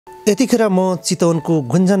यतिखेर म चितवनको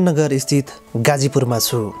गुन्जननगर स्थित गाजीपुरमा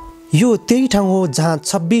छु। यो त्यही ठाउँ हो जहाँ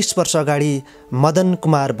 26 वर्ष अगाडि मदन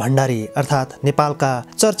कुमार भण्डारी अर्थात् नेपालका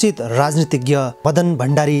चर्चित राजनीतिज्ञ मदन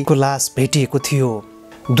भण्डारीको लास भेटिएको थियो।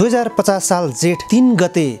 2050 साल जेठ 3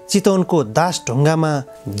 गते चितवनको दासढुङ्गामा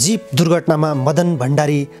जीप दुर्घटनामा मदन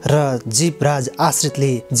भण्डारी र जीवराज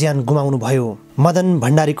आश्रितले ज्यान गुमाउनुभयो। मदन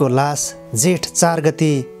भण्डारीको लास जेठ 4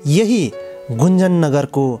 गते यही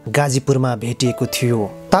गुन्जननगरको गाजीपुरमा भेटिएको थियो।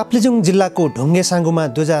 ताप्लेजुङ जिल्लाको ढुङ्गेसाङ्गुमा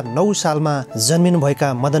 2009 सालमा जन्मिनुभएका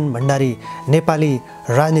मदन भण्डारी नेपाली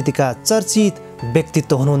राजनीतिका चर्चित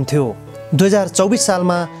व्यक्तित्व हुनुहुन्थ्यो। 2024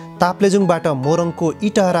 सालमा ताप्लेजुङबाट मोरङको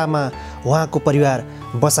इटहरामा उहाँको परिवार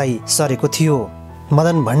बसाइ सरेको थियो।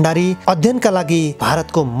 मदन भण्डारी अध्ययनका लागि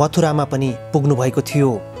भारतको मथुरामा पनि पुग्नु भएको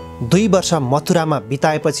थियो। 2 वर्ष मथुरामा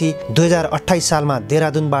बिताएपछि 2028 सालमा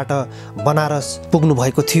देहरादूनबाट बनारस पुग्नु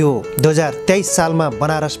भएको थियो। 2023 सालमा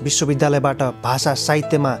बनारस विश्वविद्यालयबाट भाषा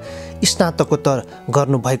साहित्यमा स्नातकोत्तर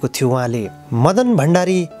गर्नुभएको थियो उहाँले। मदन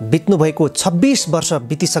भण्डारी बित्नु भएको 26 वर्ष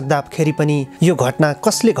बितिसक्दाखेरि पनि यो घटना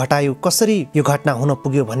कसले घटायो, कसरी यो घटना हुन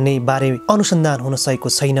पुग्यो भन्ने बारे अनुसन्धान हुन सकेको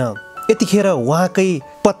छैन। यतिखेर उहाँकै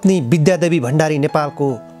पत्नी विद्यादेवी भण्डारी नेपालको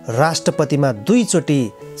राष्ट्रपतिमा 2 चोटि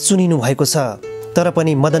चुनिनु भएको छ, तर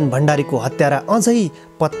पनि मदन भण्डारीको हत्यारा अझै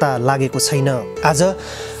पत्ता लागेको छैन। आज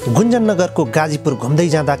गुन्जननगरको गाजीपुर घुम्दै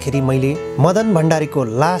जाँदाखेरि मैले मदन भण्डारीको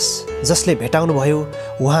लास जसले भेटाउनु भयो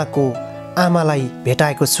उहाँको आमालाई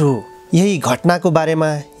भेटाएको छु। यही घटनाको बारेमा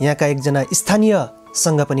यहाँका एकजना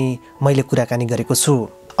स्थानीयसँग पनि मैले कुराकानी गरेको छु।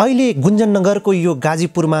 अहिले गुन्जननगरको यो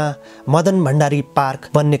गाजीपुरमा मदन भण्डारी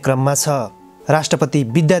पार्क बन्ने क्रममा छ। राष्ट्रपति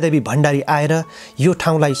विद्यादेवी भण्डारी आएर यो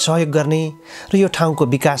ठाउँलाई सहयोग गर्ने र यो ठाउँको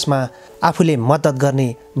विकासमा आफूले मद्दत गर्ने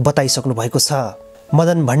बताइसक्नु भएको छ।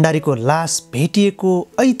 मदन भण्डारीको लास भेटिएको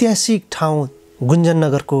ऐतिहासिक ठाउँ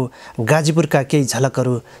गुन्जननगरको गाजीपुरका केही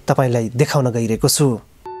झलकहरू तपाईँलाई देखाउन गइरहेको छु।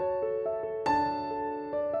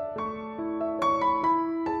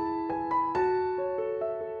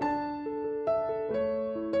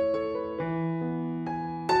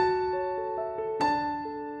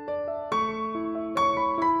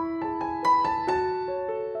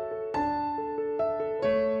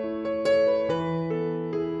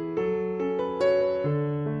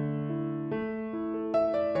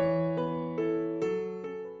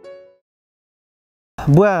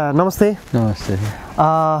 बुवा नमस्ते। नमस्ते।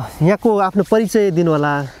 यहाँको आफ्नो परिचय दिनु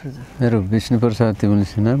होला। मेरो विष्णु प्रसाद तिमल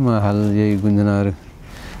सिन्हा। म हाल यही गुन्जननगर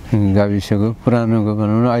गाविसको पुरानोको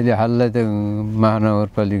भनौँ न, अहिले हाललाई त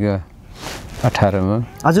महानगरपालिका 18 मा।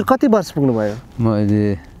 हजुर कति वर्ष पुग्नुभयो? म अहिले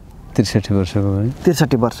 63 वर्षको भएँ।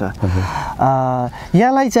 63 वर्ष।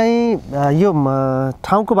 यहाँलाई चाहिँ यो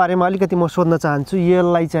ठाउँको बारेमा अलिकति म सोध्न चाहन्छु।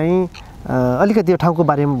 यसलाई चाहिँ अलिकति यो ठाउँको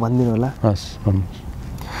बारेमा भनिदिनु होला। हस् भन्नुहोस्।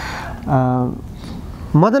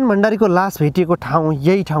 मदन भण्डारीको लास भेटिएको ठाउँ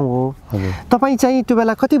यही ठाउँ हो। तपाईँ चाहिँ त्यो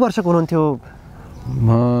बेला कति वर्षको हुनुहुन्थ्यो?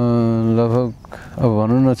 म लगभग अब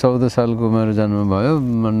भनौँ न 14 सालको मेरो जन्म भयो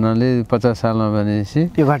भन्नाले 50 सालमा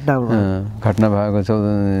भनेपछि यो घटना भएको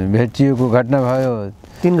 14 भेटिएको घटना भयो।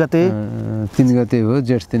 3 गते हो,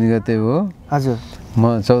 जेठ 3 गते हो। हजुर।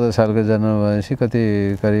 म 14 सालको जन्म भएपछि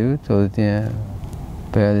कति करिब 14 त्यहाँ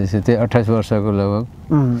भएपछि त्यही 28 वर्षको लगभग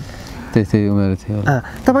त्यस्तै उमेर थियो।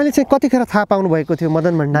 तपाईँले चाहिँ कतिखेर थाहा पाउनु भएको थियो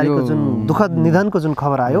मदन भण्डारीको जुन दुःखद निधनको जुन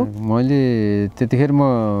खबर आयो? मैले त्यतिखेर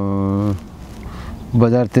म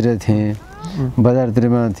बजारतिर थिएँ,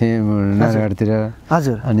 बजारतिरमा थिएँ नारायणतिर।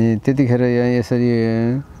 हजुर। अनि त्यतिखेर यहाँ यसरी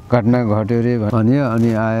घटना घट्यो अरे भन्यो। अनि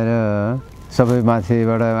आएर सबै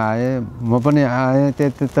माथिबाट आए, म पनि आएँ।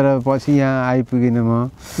 तर पछि यहाँ आइपुगिनँ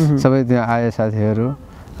म। सबै त्यहाँ आए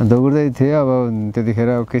साथीहरू दौड्दै थिए। अब त्यतिखेर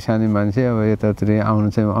किसानी मान्छे अब यतातिर आउनु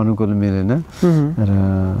चाहिँ अनुकूल मिलेन र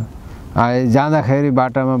आए। जाँदाखेरि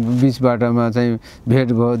बाटामा बिच बाटामा चाहिँ भेट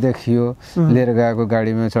भयो, देखियो। लिएर गएको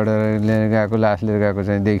गाडीमा चढेर लिएर गएको लास लिएर गएको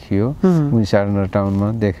चाहिँ देखियो। गुन्सारनगर टाउनमा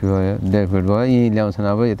भेट भयो। यहीँ ल्याउँछन्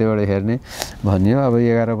अब यतैबाट हेर्ने भन्यो। अब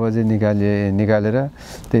 11 बजे निकालेर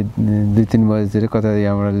त्यही 2-3 बजीतिर कता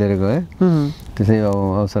यहाँबाट लिएर गए। त्यसै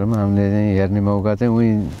अवसरमा हामीले चाहिँ हेर्ने मौका चाहिँ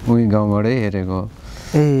उही गाउँबाटै हेरेको।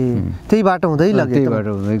 त्यही बाटो हुँदै लग्यो। त्यही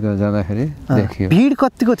बाटो हुँदै जाँदाखेरि देखियो। भिड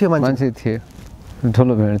कतिको थियो? मान्छे थियो,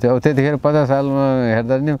 ठुलो भिड थियो। अब त्यतिखेर 50 सालमा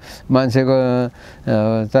हेर्दा नि मान्छेको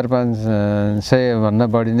 400-500 भन्दा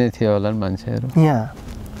बढी नै थियो होला मान्छेहरू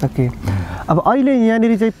यहाँ। ओके। अब अहिले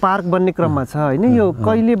यहाँनिर चाहिँ पार्क बन्ने क्रममा छ होइन? यो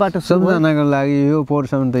कहिलेबाट? सबजनाको लागि यो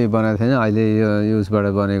पोर्टसम्म त यो बनाएको छैन, अहिले यो उसबाट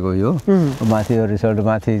बनेको यो माथि रिसोर्ट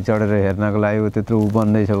माथि चढेर हेर्नको लागि त्यत्रो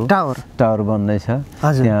बन्दैछ। टावर बन्दैछ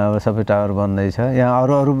यहाँ। अब सबै टावर बन्दैछ यहाँ।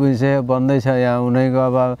 अरू विषय बन्दैछ यहाँ। उनीको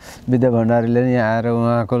अब विद्या भण्डारीले नि यहाँ आएर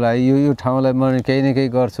उहाँको लागि यो ठाउँलाई म केही न केही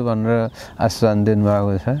गर्छु भनेर आश्वासन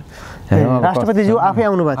दिनुभएको छ। राष्ट्रपतिज्यू आफै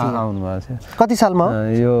आउनु भएको थियो आउनु भएको थियो कति सालमा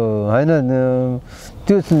यो हैन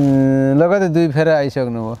त्यो लगातार 2 फेर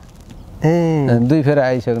आइसक्नु भयो 2 फेर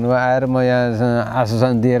आइसक्नु भयो आएर म यहाँ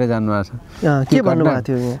आश्वासन दिएर जानुभएको छ के भन्नुभएको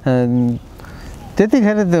थियो यहाँ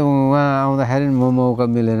त्यतिखेर त उहाँ आउँदाखेरि म मौका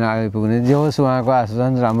मिलेन आइपुग्ने जे होस् उहाँको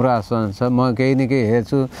आश्वासन राम्रो आश्वासन छ म केही न केही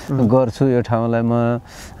हेर्छु गर्छु यो ठाउँलाई म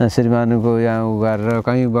श्रीमानुको यहाँ उ गरेर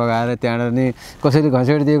कहीँ बगाएर त्यहाँबाट नि कसैले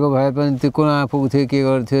घसेडिदिएको भए पनि त्यो कुना पुग्थ्यो के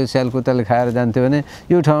गर्थ्यो स्यालकुताले खाएर जान्थ्यो भने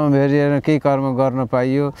यो ठाउँमा भेटिएर केही कर्म गर्न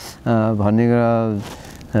पाइयो भन्ने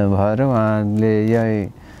भएर उहाँले यही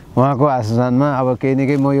उहाँको आश्वासनमा अब केही न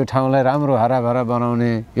केही म यो ठाउँलाई राम्रो हराभरा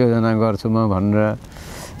बनाउने योजना गर्छु म भनेर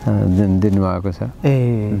दिनुभएको छ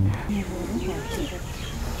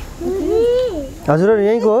हजुर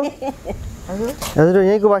यहीँको हो हजुर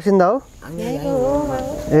यहीँको बासिन्दा हो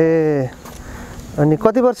ए अनि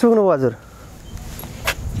कति वर्ष पुग्नुभयो हजुर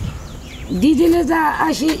दिदीले त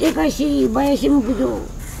 80 81 82 मा पुग्यो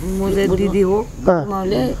म चाहिँ दिदी हो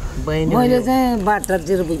मैले चाहिँ 72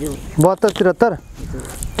 तिर पुग्यो 72 73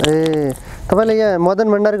 ए तपाईले यहाँ मदन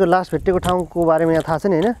भण्डारीको लास भेटेको ठाउँको बारेमा यहाँ थाहा छ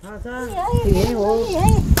नि हैन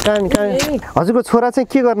हजुरको छोरा चाहिँ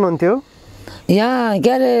के गर्नुहुन्थ्यो यहाँ के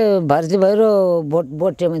अरे भर्ती भएर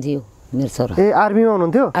बोटेमा थियो मेरो छोरा ए आर्मीमा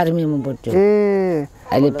हुनुहुन्थ्यो आर्मीमा बोटे ए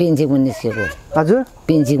अहिले पेन्सिङमा निस्केको हजुर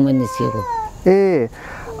पेन्सिङमा निस्केको ए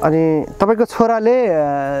अनि तपाईको छोराले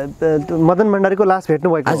मदन भण्डारीको लास भेट्नु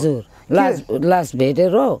भएको हजुर लास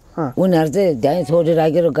भेटेर उनीहरू चाहिँ त्यहीँ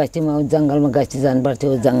छोडिराखेर गस्तीमा जङ्गलमा गस्ती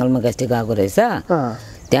जानुपर्थ्यो जङ्गलमा गस्ती गएको रहेछ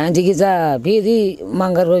त्यहाँदेखि चाहिँ फेरि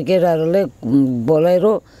मगरको केटाहरूले बोलाएर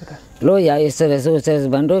लो या यस्तो रहेछ उस्तो रहेछ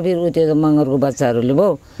भनेर फेरि त्यो मगरको बच्चाहरूले भयो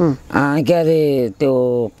के अरे त्यो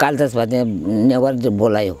कालदास भन्ने नेवार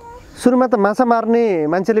बोलायो सुरुमा त माछा मार्ने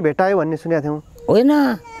मान्छेले भेटायो भन्ने सुनेको थियौँ होइन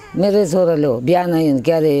मेरो छोराले हो बिहान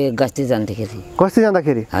के अरे गस्ती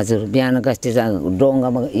जाँदाखेरि हजुर बिहान गस्ती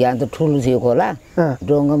डोङ्गामा यहाँ त ठुलो थियो खोला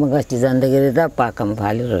डोङ्गामा गस्ती जाँदाखेरि त पाकामा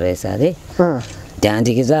फालेर रहेछ अरे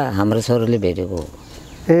त्यहाँदेखि चाहिँ हाम्रो छोराले भेटेको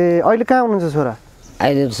ए अहिले कहाँ हुनुहुन्छ छोरा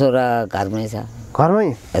अहिले छोरा घरमै छ घरमै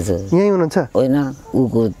हजुर यहीँ हुनुहुन्छ होइन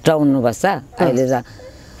ऊको टाउनमा बस्छ अहिले त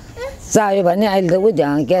चाहियो भने अहिले त ऊ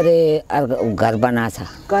त्यहाँ के अरे अर्को घर बनाएको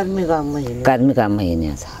छ कार्मी काममा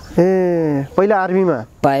हिँडेको छ ए पहिला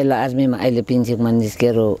आर्मीमा अहिले पेन्सिङमा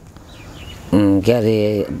निस्केर के अरे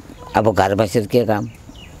अब घर बसेर के काम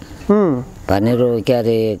भनेर के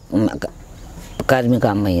अरे कार्मी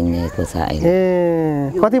काममा हिँडेको छ अहिले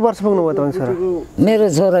ए कति वर्ष पुग्नुभयो तपाईँ छोरा मेरो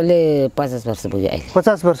छोराले 50 वर्ष पुग्यो अहिले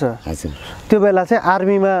 50 वर्ष हजुर त्यो बेला चाहिँ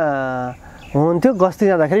आर्मीमा हुनुहुन्थ्यो गस्ती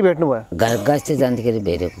जाँदाखेरि भेट्नुभयो गस्ती जाँदाखेरि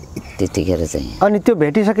भेटेको त्यतिखेर चाहिँ अनि त्यो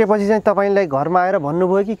भेटिसकेपछि चाहिँ तपाईँलाई घरमा आएर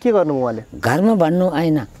भन्नुभयो कि के गर्नुभयो उहाँले घरमा भन्नु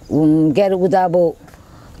आएन के अरे उता अब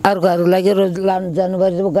अर्कोहरू लगेर लानु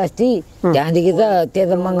जानुपर्छ गस्ती त्यहाँदेखि त त्यो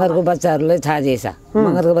त मगरको बच्चाहरूलाई थाहा दिएछ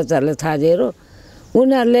मगरको बच्चाहरूलाई थाहा दिएर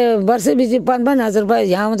उनीहरूले वर्षपछि 5,000 रुपियाँ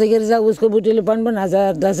यहाँ आउँदाखेरि चाहिँ उसको बुटीले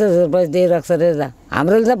 5,000 10,000 रुपियाँ दिइरहेको छ रहेछ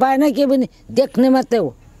हाम्रोले त पाएन के पनि देख्ने मात्रै हो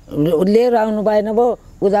लिएर आउनु पाएन भयो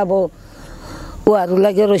उता अब उहाँहरू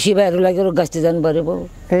लगेर सिपाहीहरू लगेर गस्ती जानु पऱ्यो भयो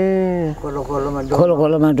ए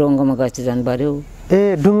खोलोमा डोङ्गामा गस्ती जानु पऱ्यो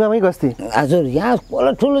ए डुङ्गामै गस्ती हजुर यहाँ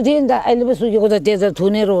खोला ठुलो थियो नि त अहिले पो सुकेको त त्यो त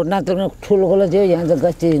थुनेर हो नत्र ठुलो खोला थियो यहाँ त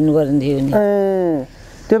गस्ती हिँड्नु पर्ने थियो नि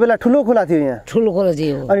त्यो बेला ठुलो खोला थियो यहाँ ठुलो खोला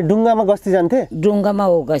थियो अनि डुङ्गामा गस्ती जान्थे डुङ्गामा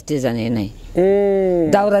हो गस्ती जाने नै ए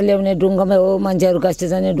दाउरा ल्याउने डुङ्गामै हो मान्छेहरू गस्ती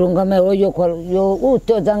जाने डुङ्गामै हो यो यो ऊ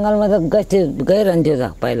त्यो जङ्गलमा त गस्ती गइरहन्थ्यो त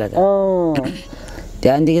पहिला त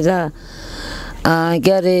त्यहाँदेखि त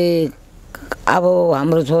के अरे अब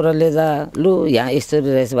हाम्रो छोराले त लु यहाँ यस्तो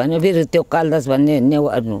रहेछ भन्यो फेरि त्यो कालदास भन्ने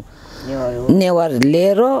नेवार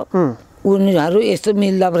लिएर उनीहरू यस्तो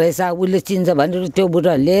मिल्दो रहेछ उसले चिन्छ भनेर त्यो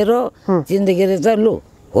बुढा लिएर चिन्दाखेरि चाहिँ लु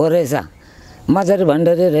हो रहेछ मजाले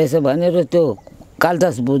भण्डारी रहेछ भनेर त्यो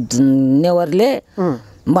कालदास नेवारले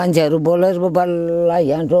मान्छेहरू बोलेर बल्ल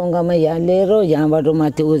यहाँ डोङ्गामा यहाँ लिएर यहाँबाट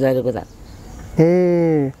माथि उजारेको त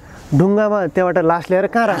ए डुङ्गामा त्यहाँबाट लास ल्याएर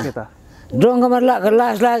कहाँ राख्यो त डोङ्गामा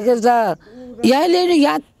लास लागेर त यहाँ ल्याउने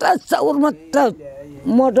यहाँ त चौरमा त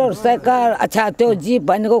मोटरसाइकल अच्छा त्यो जिप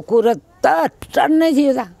भनेको कुरा त टन्नै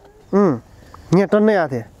थियो त यहाँ टन्नै आएको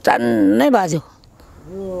थियो टन्नै बाज्यो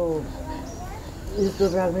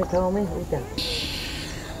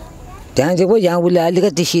त्यहाँ चाहिँ यहाँ उसले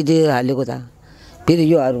अलिकति सिधै हालेको त फेरि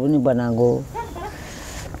योहरू पनि बनाएको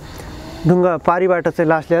ढुङ्गा पारीबाट चाहिँ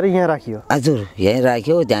लास ल्याएर यहाँ राखियो हजुर यहीँ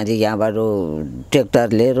राख्यो त्यहाँदेखि यहाँबाट ट्र्याक्टर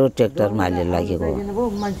लिएर ट्र्याक्टरमा हालेर लागेको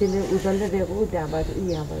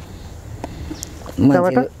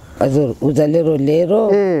हजुर उचालेर लिएर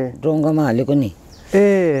डोङ्गामा हालेको नि ए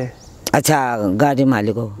अच्छा गाडीमा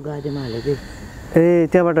हालेको ए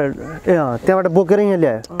त्यहाँबाट बोकेर यहाँ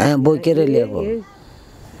ल्यायो बोकेर ल्याएको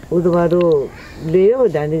उदोबाट ल्यायो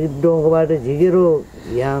त्यहाँदेखि डोङ्गोबाट झिकेर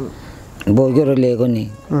यहाँ बोकेर ल्याएको नि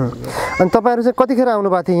अनि तपाईँहरू चाहिँ कतिखेर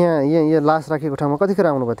आउनुभएको थियो यहाँ लास राखेको ठाउँमा कतिखेर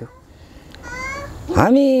आउनुभएको थियो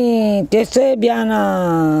हामी त्यस्तै बिहान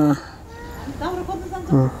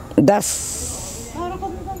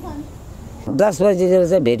 10 बजीतिर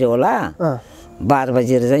चाहिँ भेट्यो होला 12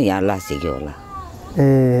 बजीतिर चाहिँ यहाँ लास झिक्यो होला ए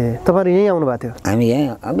तपाईँहरू यहीँ आउनुभएको थियो हामी यहीँ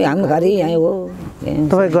अब हाम्रो घर यहीँ हो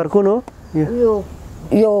तपाईँ घर कुन हो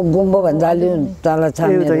यो गुम्बो भन्जाली तल छ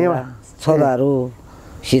छोराहरू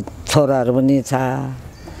छोराहरू पनि छ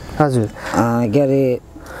हजुर के अरे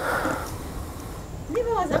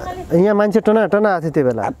यहाँ मान्छे टना टना आएको थियो त्यो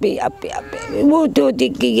बेला अपी अपी अपी म त्यो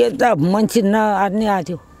के त मान्छे नआट्ने आएको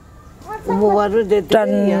थियो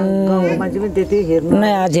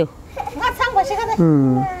नै आएको थियो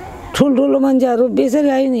ठुल्ठुलो मान्छेहरू बेसरी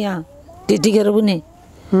आयो नि यहाँ त्यतिखेर पनि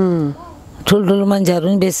ठुल्ठुलो मान्छेहरू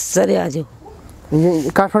पनि बेसरी आएको थियो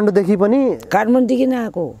काठमाडौँदेखि पनि काठमाडौँदेखि नै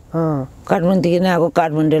आएको काठमाडौँदेखि नै आएको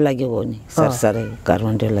काठमाडौँ लागेको हो नि सरसारै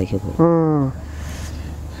काठमाडौँ लागेको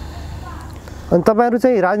अनि तपाईँहरू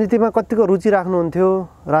चाहिँ राजनीतिमा कतिको रुचि राख्नुहुन्थ्यो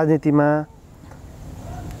राजनीतिमा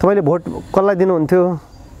तपाईँले भोट कसलाई दिनुहुन्थ्यो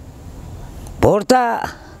भोट त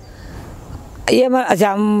के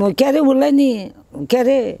अरे उसलाई नि के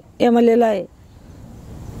अरे एमएलएलाई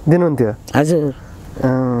दिनुहुन्थ्यो हजुर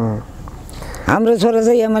हाम्रो छोरा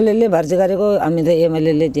चाहिँ एमएलएले भर्ती गरेको हामी त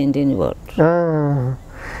एमएलएले दिन्थ्यो नि भोट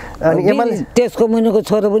अनि त्यसको मुनिको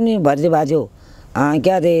छोरो पनि भर्ती भएको थियो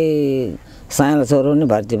के अरे सानो छोरो पनि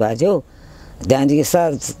भर्ती भएको थियो त्यहाँदेखि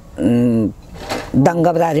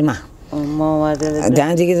दङ्गाबारीमा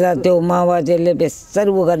त्यहाँदेखि त्यो माओवादीले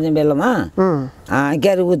बेसरी उ गर्ने बेलामा के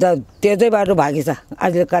अरे उ त त्यतै बाटो भागी छ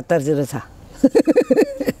अहिले कतारतिर छ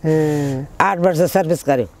 8 वर्ष सर्भिस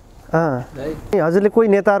गर्यो हजुरले कोही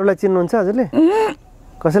नेताहरूलाई चिन्नुहुन्छ हजुरले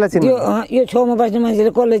कसैलाई चिन्नु यो छेउमा बस्ने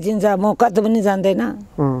मान्छेले कसले चिन्छ म कता पनि जान्दैन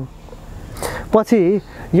पछि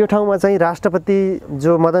यो ठाउँमा चाहिँ राष्ट्रपति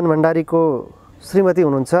जो मदन भण्डारीको श्रीमती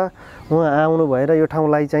हुनुहुन्छ उहाँ आउनु भएर यो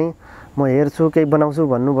ठाउँलाई चाहिँ म हेर्छु केही बनाउँछु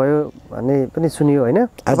भन्नुभयो भन्ने पनि सुनियो होइन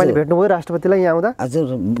तपाईँले भेट्नुभयो राष्ट्रपतिलाई यहाँ आउँदा हजुर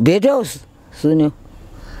भेट्यो सुन्यो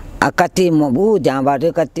कति म ऊ जहाँबाट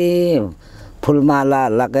कति फुलमाला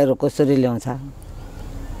लगाएर कसरी ल्याउँछ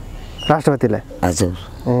राष्ट्रपतिलाई हजुर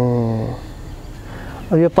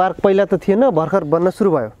यो पार्क पहिला त थिएन भर्खर बन्न सुरु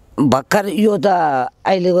भयो भर्खर यो त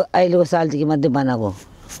अहिलेको सालदेखि मात्रै बनाएको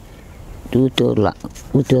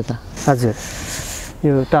त्यो त हजुर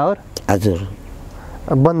यो टावर हजुर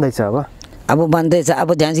बन्दैछ अब बन्दैछ अब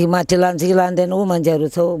त्यहाँदेखि माथि लान्छ कि लाँदैन ऊ मान्छेहरू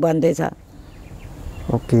छ बन्दैछ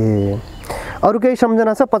ओके अरू केही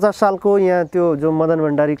सम्झना छ 50 सालको यहाँ त्यो जो मदन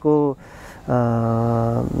भण्डारीको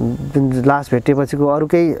जुन लास भेटेपछिको अरू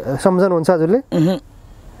केही सम्झनुहुन्छ हजुरले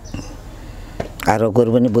अरू कुरो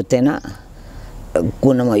पनि बुझ्दैन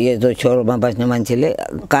कुनमा यो जो छेउमा बस्ने मान्छेले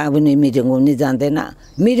कहाँ पनि मिटिङमा पनि जान्दैन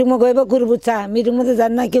मिटिङमा गए पो कुरो बुझ्छ मिटिङमा त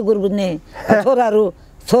जान्न के कुरो बुझ्ने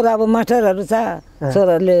छोरा अब मास्टरहरू छ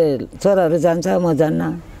छोराहरू जान्छ म जान्न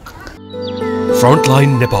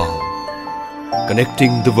Frontline Nepal,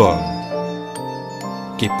 connecting the world.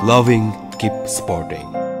 Keep loving, keep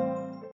supporting.